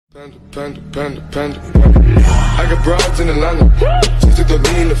Panda. I got broads in Atlanta. Just took the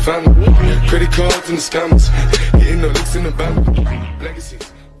lean in the family. Credit cards in the scammers. Getting the licks in the band.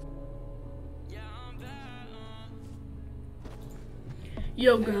 Legacies.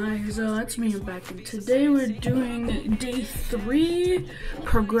 Yo guys, it's me and back, and today we're doing day 3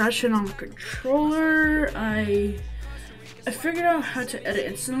 progression on controller. I figured out how to edit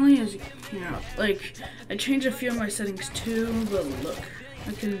instantly, as you know, like I changed a few of my settings too. But look,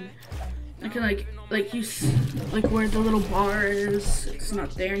 I can like use like where the little bar is, it's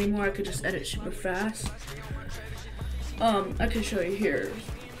not there anymore. I could just edit super fast. I can show you here.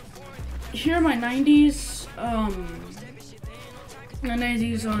 Here are my 90s. My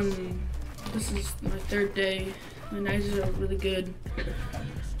 90s on, this is my 3rd day. My 90s are really good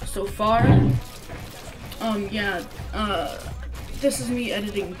so far. This is me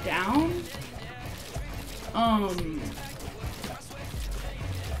editing down. And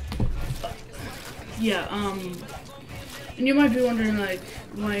you might be wondering like,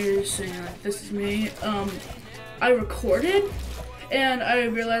 why you're saying like, this is me. I recorded and I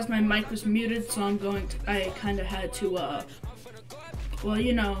realized my mic was muted, so I kinda had to, well,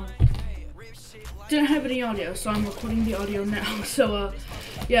 you know, didn't have any audio, so I'm recording the audio now. So,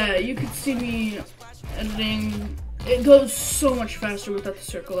 yeah, you could see me editing. It goes so much faster without the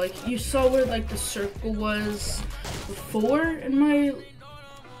circle. Like, you saw where, like, the circle was before in my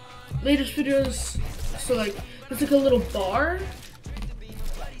latest videos. So, like, it's like a little bar.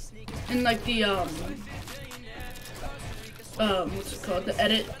 And, like, the, what's it called? The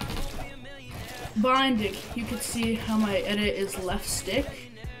edit binding, you can see how my edit is left stick.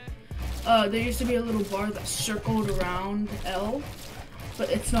 There used to be a little bar that circled around L, but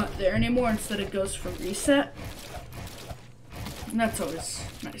it's not there anymore. Instead it goes for reset. And that's always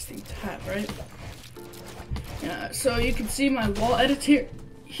a nice thing to have, right? Yeah, so you can see my wall edits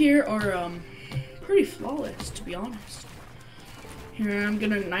here are pretty flawless, to be honest. Here I'm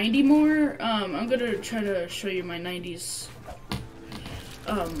gonna 90 more. I'm gonna try to show you my 90s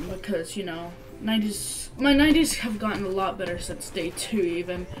because, you know, my 90s have gotten a lot better since day 2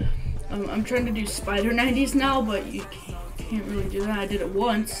 even. I'm trying to do spider 90s now, but you can't really do that. I did it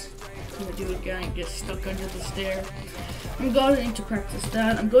once. I'm gonna do it again and get stuck under the stair. I'm going to practice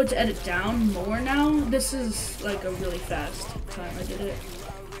that. I'm going to edit down more now. This is like a really fast time I did it.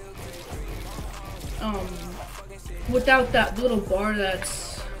 Without that little bar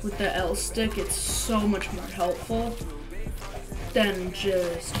that's with the L stick, it's so much more helpful than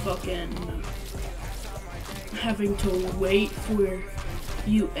just fucking having to wait for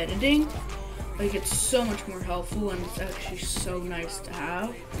you editing. Like, it's so much more helpful, and it's actually so nice to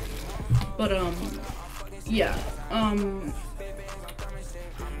have. But yeah,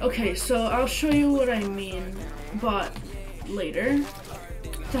 okay, so I'll show you what I mean, but later.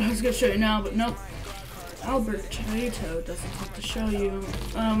 Thought I was gonna show you now, but nope. Albert Chaito doesn't have to show you.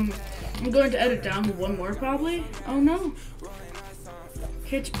 I'm going to edit down one more probably. Oh no.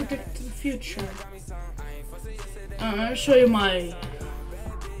 Can't predict the future. I'll show you my,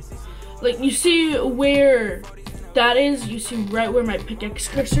 like, you see where that is? You see right where my pickaxe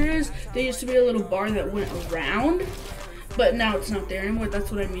cursor is? There used to be a little bar that went around, but now it's not there anymore.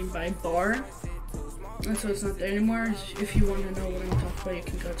 That's what I mean by bar. And so it's not there anymore. If you want to know what I'm talking about, you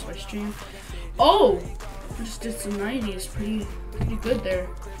can go to my stream. Oh! I just did some 90s. Pretty good there.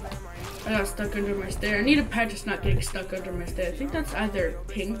 I got stuck under my stair. I need to practice not getting stuck under my stair. I think that's either a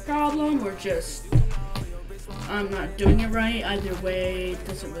ping problem or just I'm not doing it right. Either way, it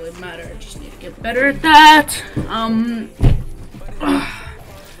doesn't really matter. I just need to get better at that.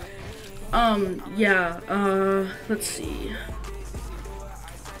 Let's see.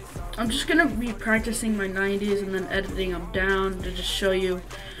 I'm just gonna be practicing my 90s and then editing them down to just show you,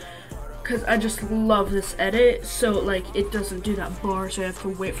 because I just love this edit. So like, it doesn't do that bar, so I have to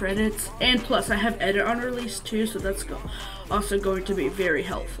wait for edits. And plus I have edit on release too, so that's also going to be very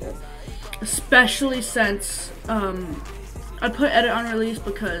helpful. Especially since I put edit on release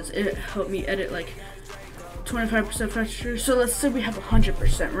because it helped me edit like 25% faster. So let's say we have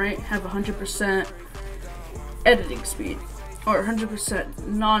 100%, right? Have 100% editing speed, or 100%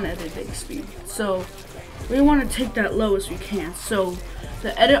 non-editing speed. So we want to take that low as we can. So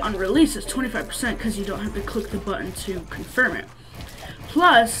the edit on release is 25% because you don't have to click the button to confirm it.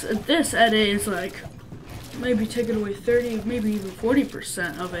 Plus, this edit is like, maybe take it away 30, maybe even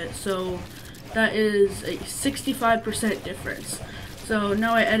 40% of it. So that is a 65% difference. So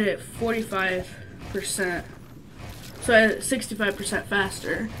now I edit 45%. So I edit 65%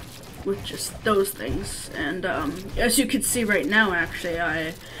 faster with just those things. And as you can see right now, actually,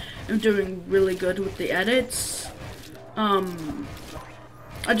 I am doing really good with the edits.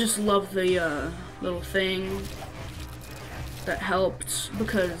 I just love the little thing that helped,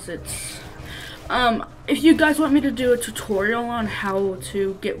 because it's if you guys want me to do a tutorial on how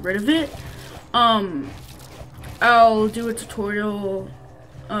to get rid of it, I'll do a tutorial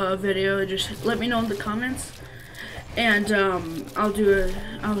video. Just let me know in the comments, and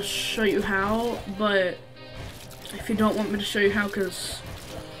I'll show you how. But if you don't want me to show you how, because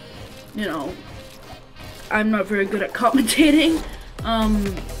you know I'm not very good at commentating,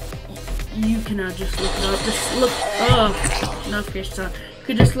 you can just look it up. Just look notification on. You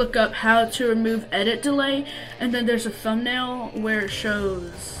could just look up how to remove edit delay, and then there's a thumbnail where it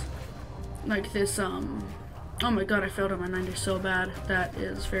shows like this. Oh my god, I failed on my 90 so bad. That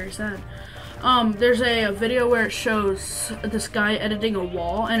is very sad. There's a video where it shows this guy editing a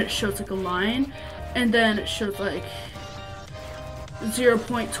wall, and it shows like a line, and then it shows like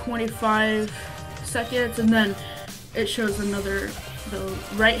 0.25 seconds, and then it shows another, the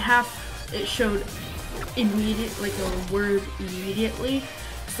right half, it showed immediate, like a word immediately.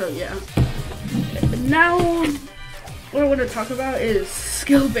 So yeah. Now, what I want to talk about is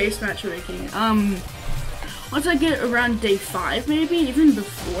skill-based matchmaking. Once I get around day 5, maybe even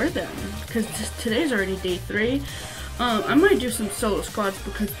before then, because today's already day 3, I might do some solo squads,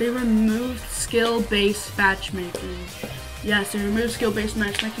 because they removed skill-based matchmaking. Yes, they removed skill-based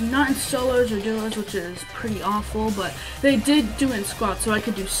matchmaking, not in solos or duos, which is pretty awful, but they did do it in squads, so I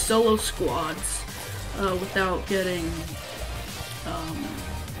could do solo squads without getting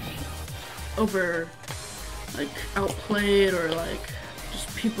outplayed, or like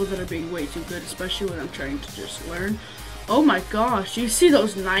just people that are being way too good, especially when I'm trying to just learn. Oh my gosh, do you see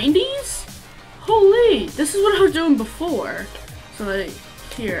those 90s? Holy, this is what I was doing before. So like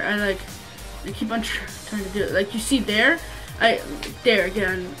here, I keep on trying to do it. Like you see there, I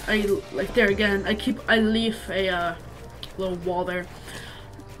leave a little wall there.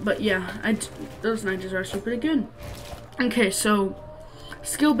 But yeah, those 90s are actually pretty good. Okay, so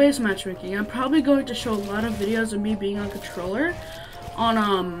skill-based matchmaking. I'm probably going to show a lot of videos of me being on controller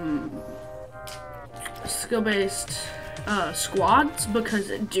on skill-based squads, because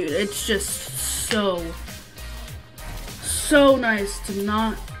dude, it's just so nice to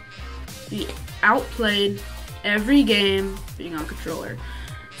not be outplayed every game being on controller.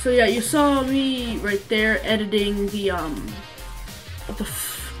 So yeah, you saw me right there editing the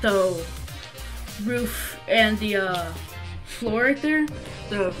roof and the floor right there,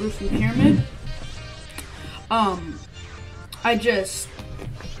 the roof and pyramid.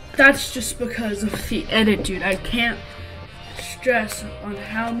 That's just because of the edit, dude. I can't stress on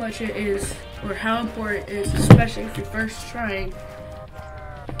how much it is, or how important it is, especially if you're first trying,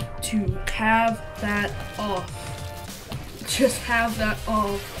 to have that off. Just have that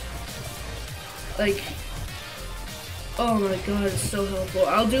off. Like, oh my god, it's so helpful.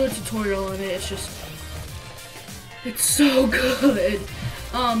 I'll do a tutorial on it. It's so good.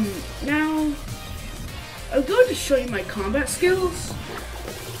 Now I'm going to show you my combat skills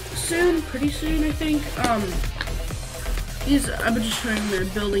pretty soon, I think. I've been just showing my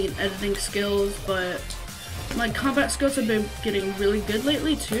building and editing skills, but my combat skills have been getting really good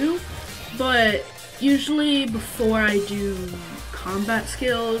lately too. But usually before I do combat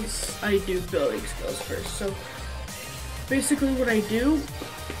skills, I do building skills first. So basically what I do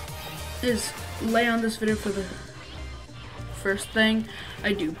is lay on this video for the first thing.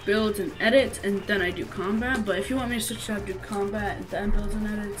 I do builds and edits, and then I do combat. But if you want me to switch out, do combat and then builds and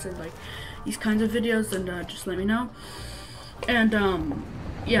edits and like these kinds of videos, then just let me know. And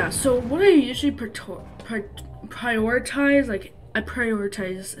yeah, so what I usually prioritize, like I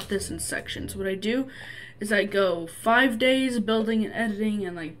prioritize this in sections. What I do is I go 5 days building and editing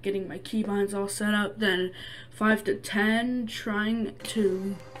and like getting my keybinds all set up, then 5 to 10 trying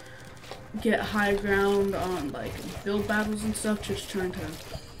to get high ground on like build battles and stuff, just trying to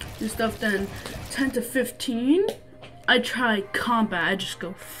do stuff. Then 10 to 15 I try combat. I just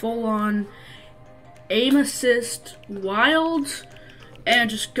go full on aim assist wild and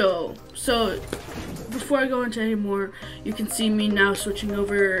just go. So before I go into any more, you can see me now switching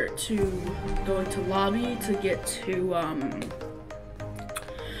over to going to lobby to get to I'm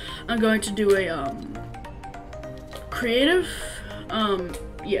going to do a creative.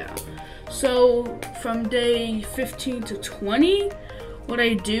 Yeah, so from day 15 to 20, what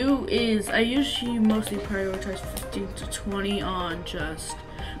I do is I usually mostly prioritize 15 to 20 on just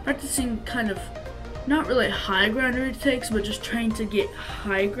practicing kind of not really high ground retakes, but just trying to get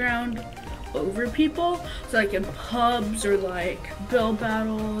high ground over people. So like in pubs or like build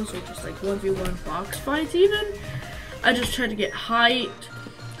battles or just like 1v1 box fights even, I just try to get height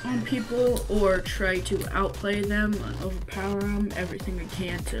on people or try to outplay them and overpower them, everything I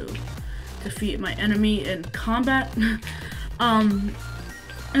can to defeat my enemy in combat. And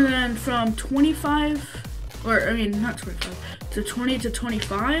then from 25, or I mean not 25, to 20 to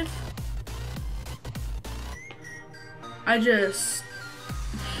 25, I just,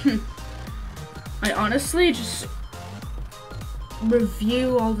 I honestly just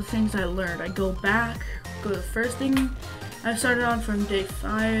review all the things I learned. I go back, go to the first thing I started on from day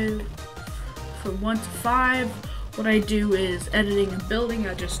 5, from 1 to 5. What I do is editing and building.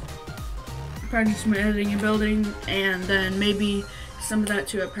 I just practice my editing and building, and then maybe some of that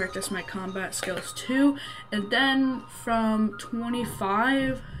too, I practice my combat skills too. And then from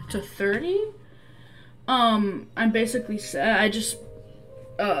 25 to 30, I'm basically set. I just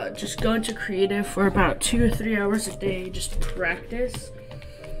go into creative for about 2 or 3 hours a day, just practice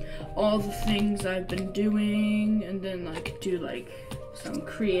all the things I've been doing, and then like do like some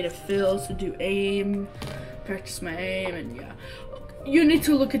creative fills to do aim, practice my aim, and yeah. You need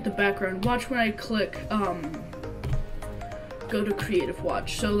to look at the background. Watch when I click go to creative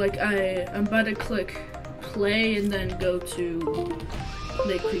watch. So like I'm about to click play and then go to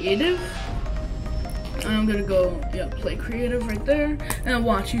play creative. I'm gonna go, yeah, play creative right there. And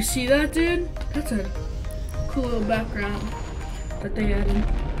watch, you see that, dude? That's a cool little background that they added.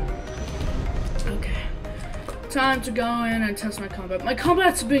 Okay. Time to go in and test my combat. My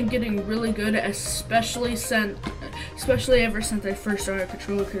combat's been getting really good, especially ever since I first started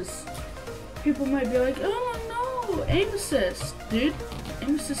controller, because people might be like, oh no, aim assist, dude.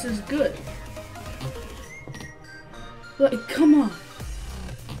 Aim assist is good. Like, come on.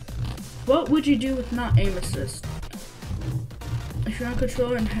 What would you do with not aim assist? If you're on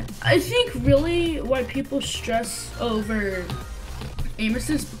controller and I think really why people stress over aim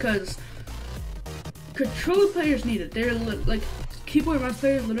assist, because controller players need it. They're like, keyboard and mouse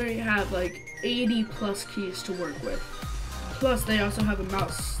players literally have like 80 plus keys to work with. Plus they also have a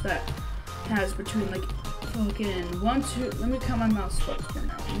mouse that has between like fucking 1, 2, let me count my mouse buttons for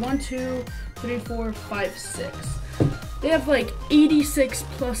now. 1, 2, 3, 4, 5, 6. They have like 86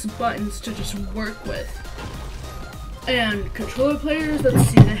 plus buttons to just work with. And controller players, let's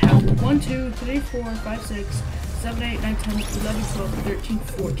see, they have 1, 2, 3, 4, 5, 6, 7, 8, 9, 10, 11, 12, 13,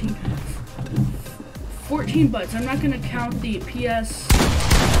 14 buttons. I'm not gonna count the PS.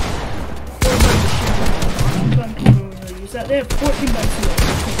 Use that. They have 14 buttons.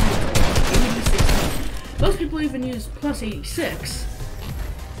 86. Most people even use plus 86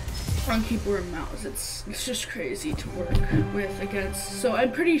 on keyboard and mouse. It's just crazy to work with against. So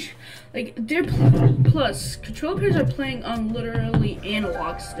I'm pretty like they're plus controller players are playing on literally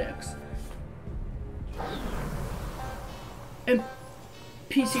analog sticks, and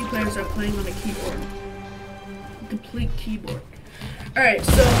PC players are playing on a keyboard, complete keyboard. All right,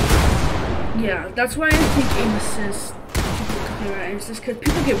 so yeah, that's why I think aim assist. Aim assist, because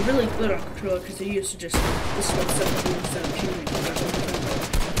people get really good on controller because they used to just this one 17.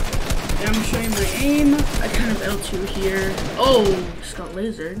 And I'm gonna show you my aim. I kind of L2 here. Oh, just got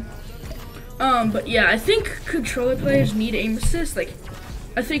lasered. But yeah, I think controller players need aim assist. Like,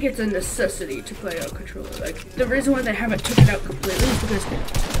 I think it's a necessity to play out controller. Like, the reason why they haven't took it out completely is because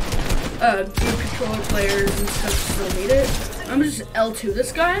good controller players and stuff still need it. I'm just L2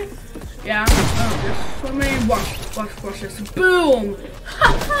 this guy. Yeah. This one man. Watch this. Boom.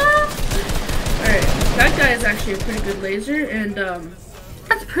 Alright, that guy is actually a pretty good laser, and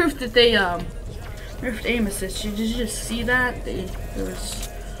that's proof that they nerfed aim assist. Did you just see that? There was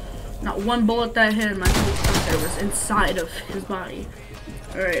not one bullet that hit him. My whole there was inside of his body.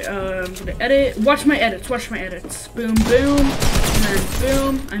 Alright, I'm gonna edit. Watch my edits. Boom, boom, and then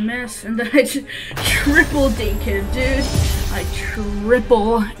boom. I miss, and then I just triple dink him, dude. I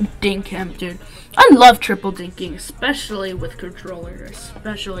triple dink him, dude. I love triple dinking, especially with controller.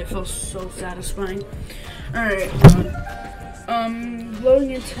 Especially, it feels so satisfying. Alright,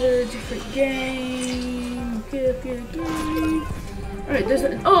 loading into a different game. Alright,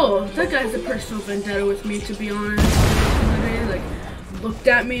 that guy's a personal vendetta with me, to be honest. He like looked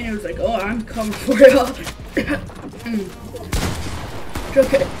at me and it was like, oh, I'm coming for you.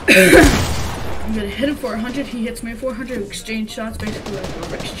 Okay. I'm gonna hit him for 100. He hits me for 100. Exchange shots, basically like a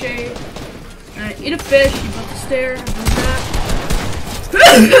ricochet. I eat a fish. He's about to stare. I do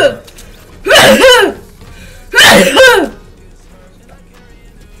that.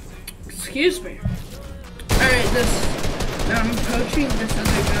 Excuse me. Alright, now I'm approaching this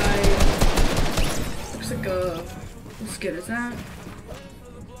other guy. Looks like a, what skin is that?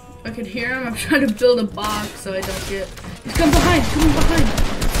 I can hear him. I'm trying to build a box so I don't get, he's coming behind,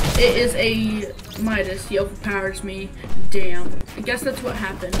 It is a Midas, he overpowers me. Damn. I guess that's what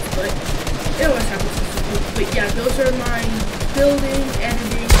happened, but it always happens. But yeah, those are my building,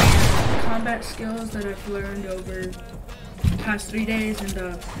 editing, and combat skills that I've learned over the past 3 days. And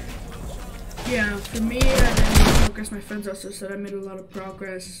yeah, for me, I made progress. My friends also said I made a lot of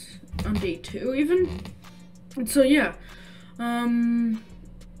progress on day 2 even. And so yeah, I'll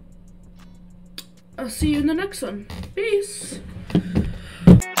see you in the next one. Peace.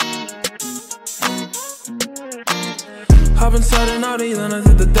 Hop inside an Audi, then I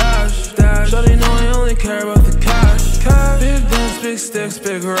hit the dash. Shawty know I only care about the cash. Big guns, big sticks,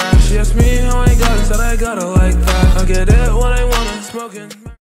 big rash. She asked me how I got it, said I got it like that. I get it when I wanna, smoking.